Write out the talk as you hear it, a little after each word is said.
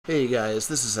Hey guys,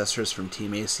 this is Esris from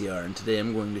Team ACR, and today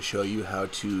I'm going to show you how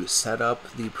to set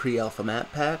up the pre-alpha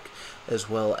map pack, as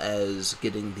well as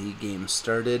getting the game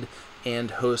started and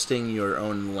hosting your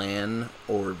own LAN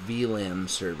or VLAN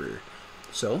server.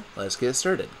 So, let's get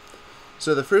started.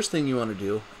 So the first thing you want to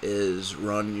do is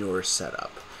run your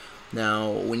setup. Now,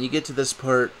 when you get to this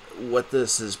part, what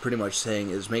this is pretty much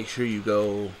saying is make sure you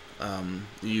go,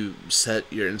 you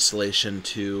set your installation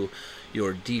to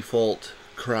your default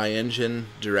CryEngine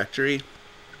directory.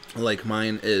 Like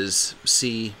mine is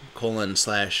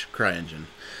C:/CryEngine.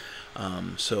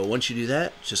 So once you do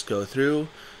that, just go through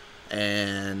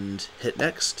and hit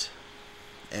next,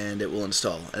 and it will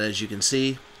install. And as you can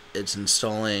see, it's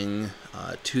installing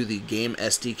to the game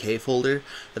SDK folder.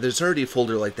 There's already a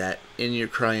folder like that in your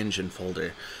CryEngine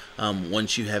folder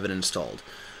once you have it installed.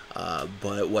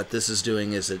 But what this is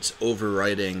doing is it's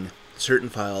overwriting certain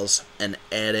files and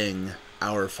adding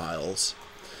our files.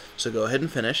 So go ahead and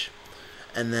finish,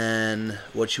 and then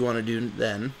what you want to do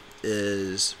then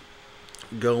is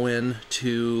go in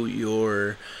to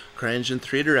your CryEngine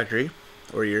 3 directory,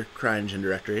 or your CryEngine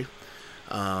directory,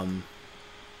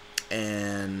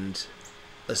 and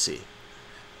let's see.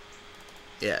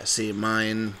 Yeah, see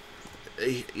mine.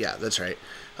 Yeah, that's right.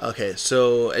 Okay,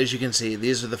 so as you can see,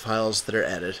 these are the files that are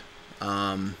added.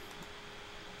 I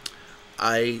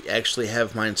actually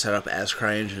have mine set up as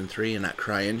CryEngine 3 and not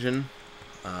CryEngine,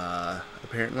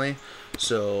 apparently.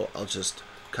 So I'll just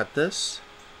cut this,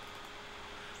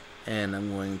 and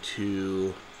I'm going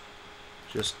to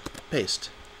just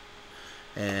paste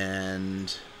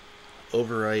and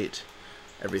overwrite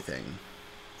everything.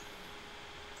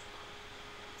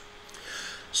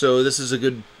 So this is a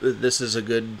good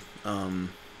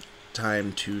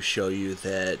time to show you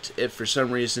that if for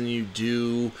some reason you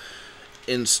do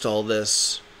install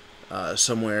this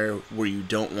somewhere where you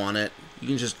don't want it, you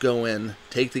can just go in,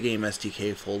 take the game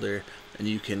SDK folder, and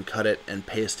you can cut it and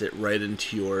paste it right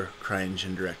into your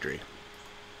CryEngine directory.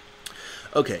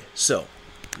 Okay, so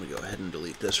let me go ahead and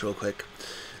delete this real quick.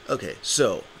 Okay,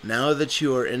 so now that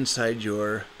you are inside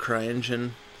your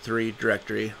CryEngine 3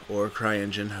 directory, or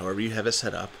CryEngine, however you have it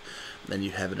set up, then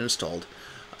you have it installed.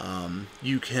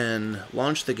 You can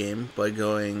launch the game by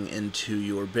going into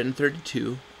your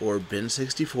Bin32 or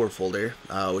Bin64 folder,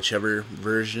 whichever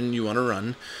version you want to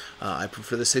run. I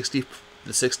prefer the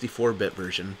 64-bit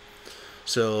version.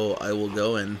 So I will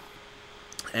go in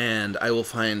and I will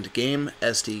find Game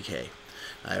SDK.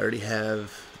 I already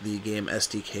have the Game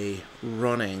SDK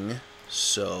running,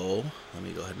 so let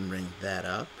me go ahead and bring that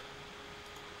up.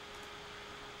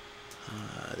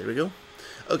 There we go.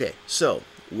 Okay, so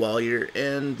while you're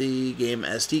in the game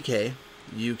SDK,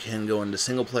 you can go into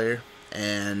single player,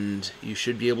 and you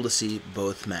should be able to see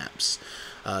both maps.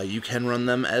 You can run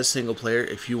them as single player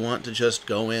if you want to just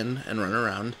go in and run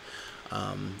around.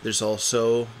 There's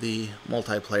also the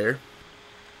multiplayer,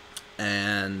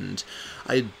 and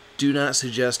I do not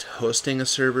suggest hosting a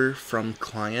server from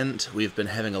client. We've been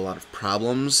having a lot of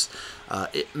problems.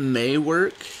 It may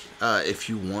work if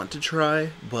you want to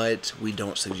try, but we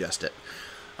don't suggest it.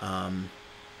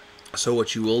 So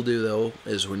what you will do, though,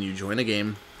 is when you join a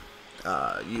game,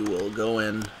 you will go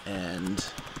in and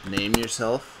name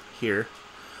yourself here.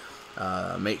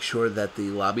 Make sure that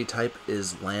the lobby type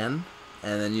is LAN,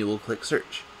 and then you will click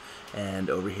search. And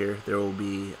over here there will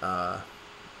be a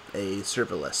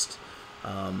server list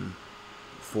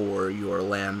for your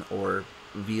LAN or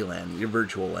VLAN, your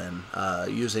virtual LAN,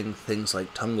 using things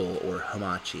like Tungle or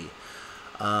Hamachi.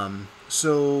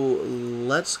 So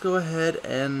let's go ahead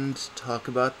and talk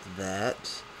about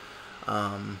that.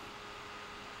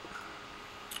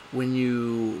 When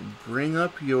you bring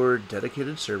up your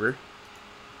dedicated server,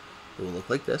 it will look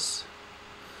like this.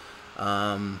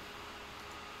 It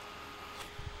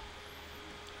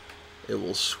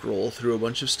will scroll through a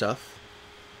bunch of stuff.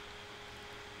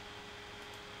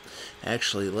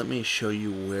 Actually, let me show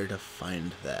you where to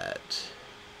find that.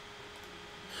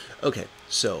 Okay,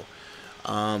 so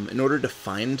in order to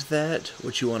find that,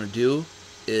 what you want to do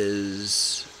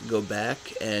is go back,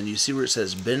 and you see where it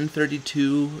says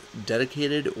Bin32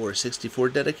 dedicated or 64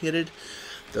 dedicated.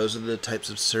 Those are the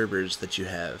types of servers that you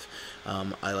have.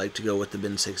 I like to go with the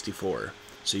Bin64.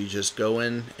 So you just go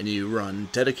in and you run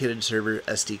dedicated server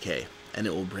SDK, and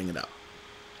it will bring it up.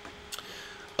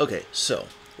 Okay, so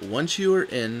once you are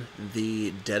in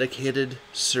the dedicated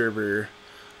server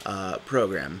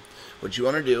program, what you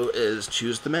want to do is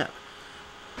choose the map.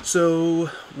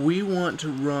 So we want to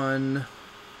run,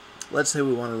 let's say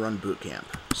we want to run boot camp.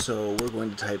 So we're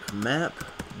going to type map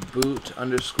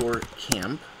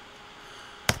boot_camp,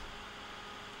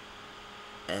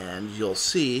 and you'll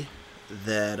see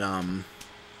that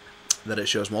that it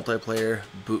shows multiplayer,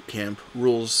 boot camp,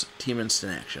 rules, team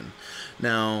instant action.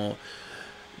 Now,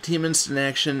 team instant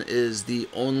action is the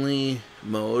only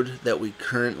mode that we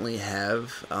currently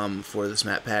have for this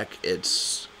map pack.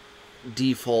 It's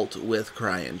default with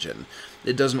CryEngine.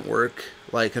 It doesn't work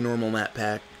like a normal map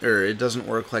pack, or it doesn't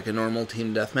work like a normal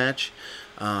team deathmatch.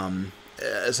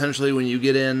 Essentially, when you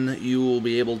get in, you will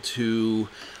be able to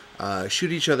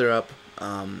shoot each other up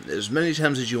as many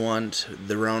times as you want.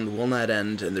 The round will not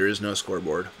end, and there is no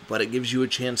scoreboard, but it gives you a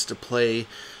chance to play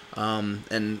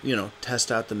and, you know,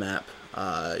 test out the map.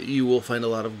 You will find a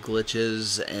lot of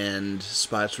glitches and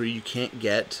spots where you can't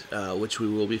get, which we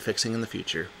will be fixing in the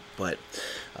future, but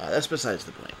that's besides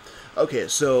the point. Okay,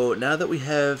 so now that we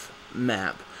have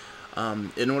map,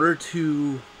 in order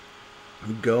to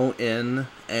go in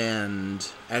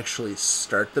and actually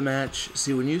start the match,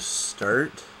 see, when you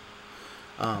start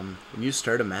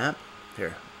a map,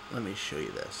 here, let me show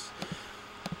you this.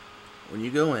 When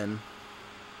you go in,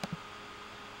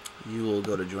 you will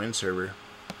go to join server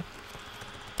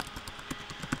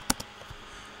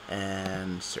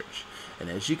and search, and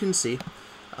as you can see,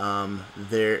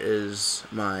 there is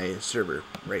my server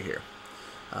right here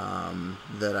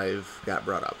that I've got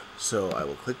brought up. So I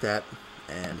will click that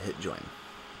and hit join,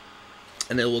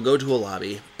 and it will go to a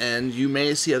lobby, and you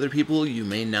may see other people, you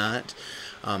may not.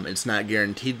 It's not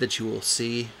guaranteed that you will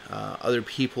see other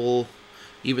people,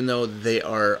 even though they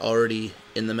are already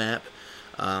in the map.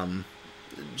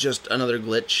 Just another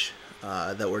glitch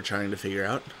that we're trying to figure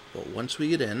out. But once we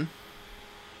get in,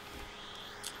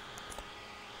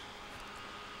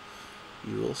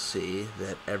 you will see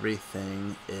that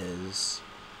everything is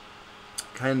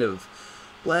kind of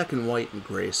black and white and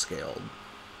grayscaled.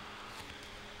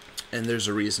 And there's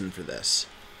a reason for this.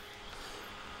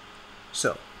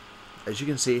 So, as you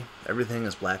can see, everything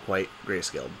is black, white,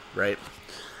 grayscaled, right?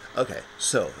 Okay,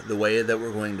 so the way that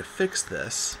we're going to fix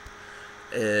this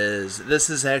is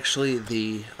actually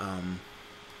the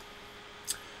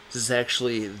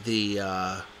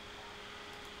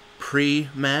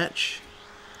pre-match.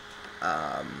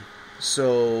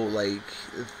 So like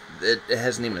it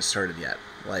hasn't even started yet.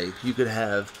 Like you could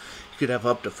have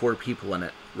up to 4 people in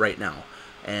it right now,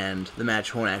 and the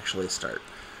match won't actually start.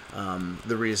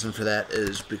 The reason for that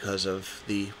is because of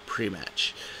the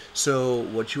pre-match. So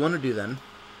what you want to do then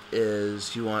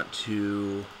is you want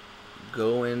to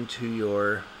go into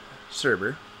your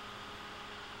server.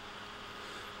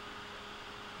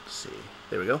 Let's see,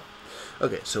 there we go.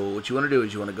 Okay, so what you want to do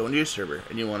is you want to go into your server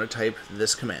and you want to type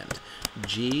this command,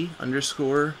 g_min.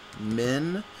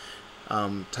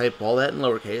 Type all that in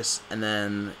lowercase, and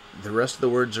then the rest of the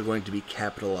words are going to be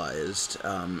capitalized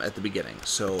at the beginning.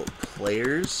 So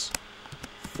players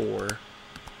for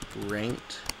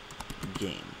ranked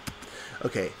game.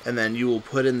 Okay, and then you will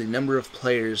put in the number of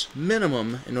players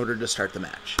minimum in order to start the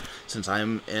match. Since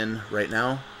I'm in right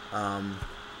now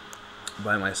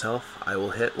by myself, I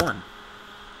will hit 1.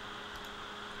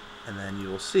 And then you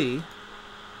will see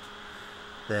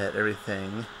that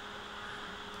everything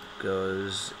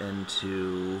goes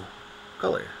into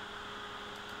color.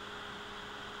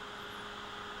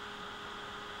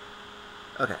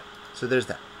 Okay, so there's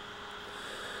that.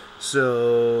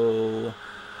 So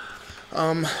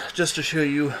just to show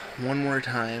you one more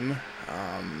time,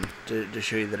 to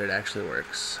show you that it actually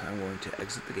works, I'm going to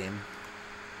exit the game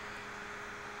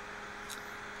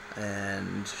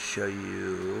and show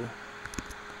you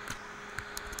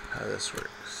how this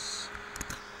works.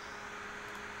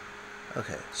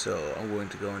 Okay, so I'm going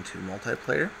to go into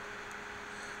multiplayer.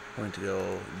 I'm going to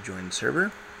go join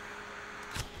server.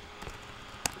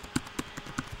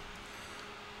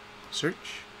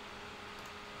 Search.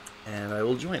 And I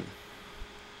will join.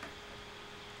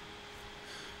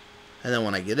 And then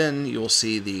when I get in, you will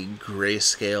see the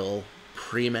grayscale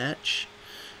pre-match.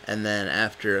 And then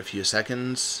after a few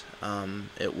seconds,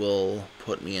 it will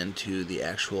put me into the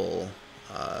actual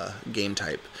game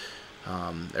type.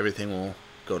 Everything will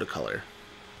go to color.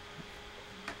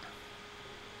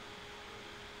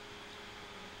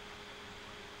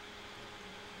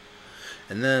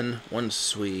 And then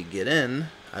once we get in,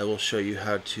 I will show you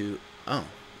how to... Oh,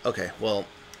 okay, well,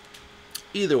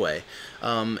 either way,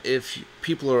 if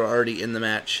people are already in the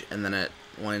match and then it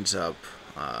winds up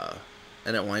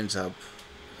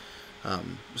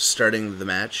starting the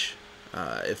match,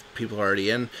 if people are already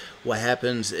in, what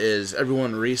happens is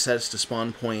everyone resets to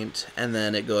spawn point, and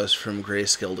then it goes from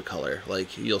grayscale to color.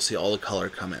 Like, you'll see all the color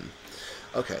come in.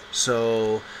 Okay,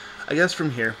 so I guess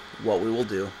from here, what we will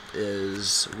do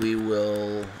is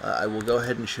I will go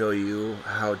ahead and show you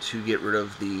how to get rid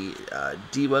of the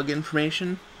debug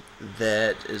information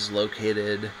that is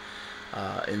located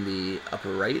in the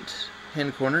upper right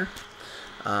hand corner.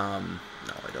 No,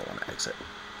 I don't want to exit.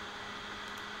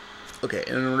 Okay,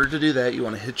 in order to do that, you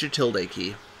want to hit your tilde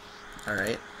key.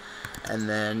 Alright, and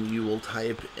then you will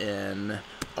type in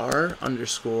r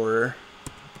underscore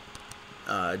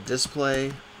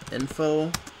display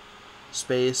info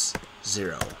space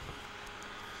 0.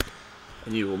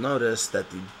 And you will notice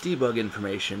that the debug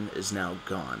information is now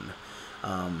gone.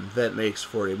 That makes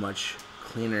for a much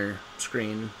cleaner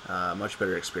screen, much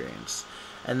better experience.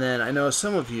 And then I know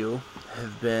some of you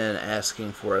have been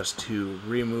asking for us to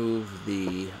remove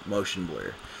the motion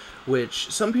blur,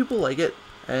 which some people like it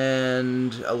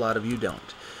and a lot of you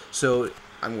don't. So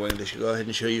I'm going to go ahead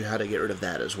and show you how to get rid of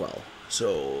that as well.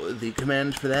 So the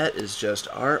command for that is just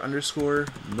r underscore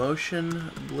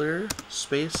motion blur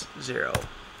space 0.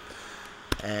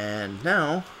 And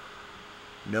now,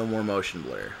 no more motion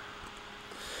blur.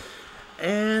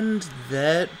 And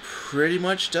that pretty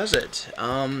much does it.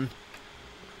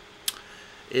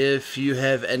 If you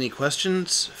have any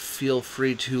questions, feel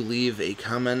free to leave a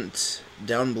comment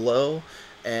down below,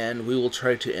 and we will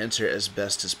try to answer as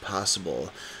best as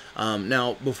possible.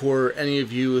 Now, before any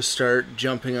of you start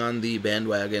jumping on the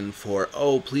bandwagon for,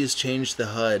 oh, please change the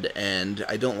HUD, and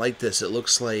I don't like this, it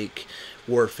looks like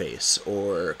Warface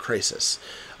or Crysis.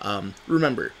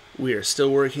 Remember, we are still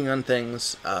working on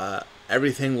things.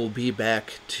 Everything will be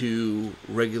back to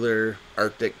regular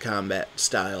Arctic Combat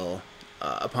style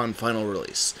upon final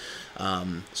release.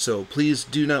 So please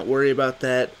do not worry about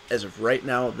that. As of right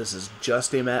now, this is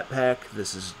just a map pack.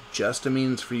 This is just a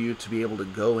means for you to be able to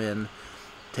go in,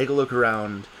 take a look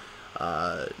around,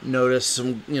 notice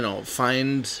some,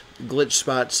 find glitch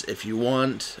spots if you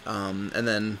want, and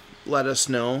then let us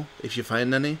know if you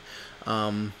find any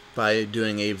by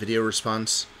doing a video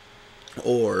response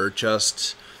or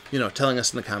just, telling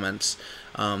us in the comments.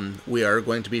 We are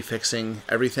going to be fixing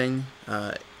everything,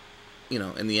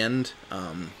 in the end.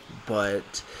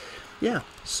 But yeah,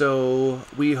 so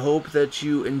we hope that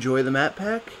you enjoy the map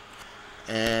pack,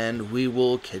 and we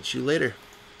will catch you later.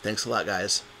 Thanks a lot,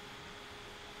 guys.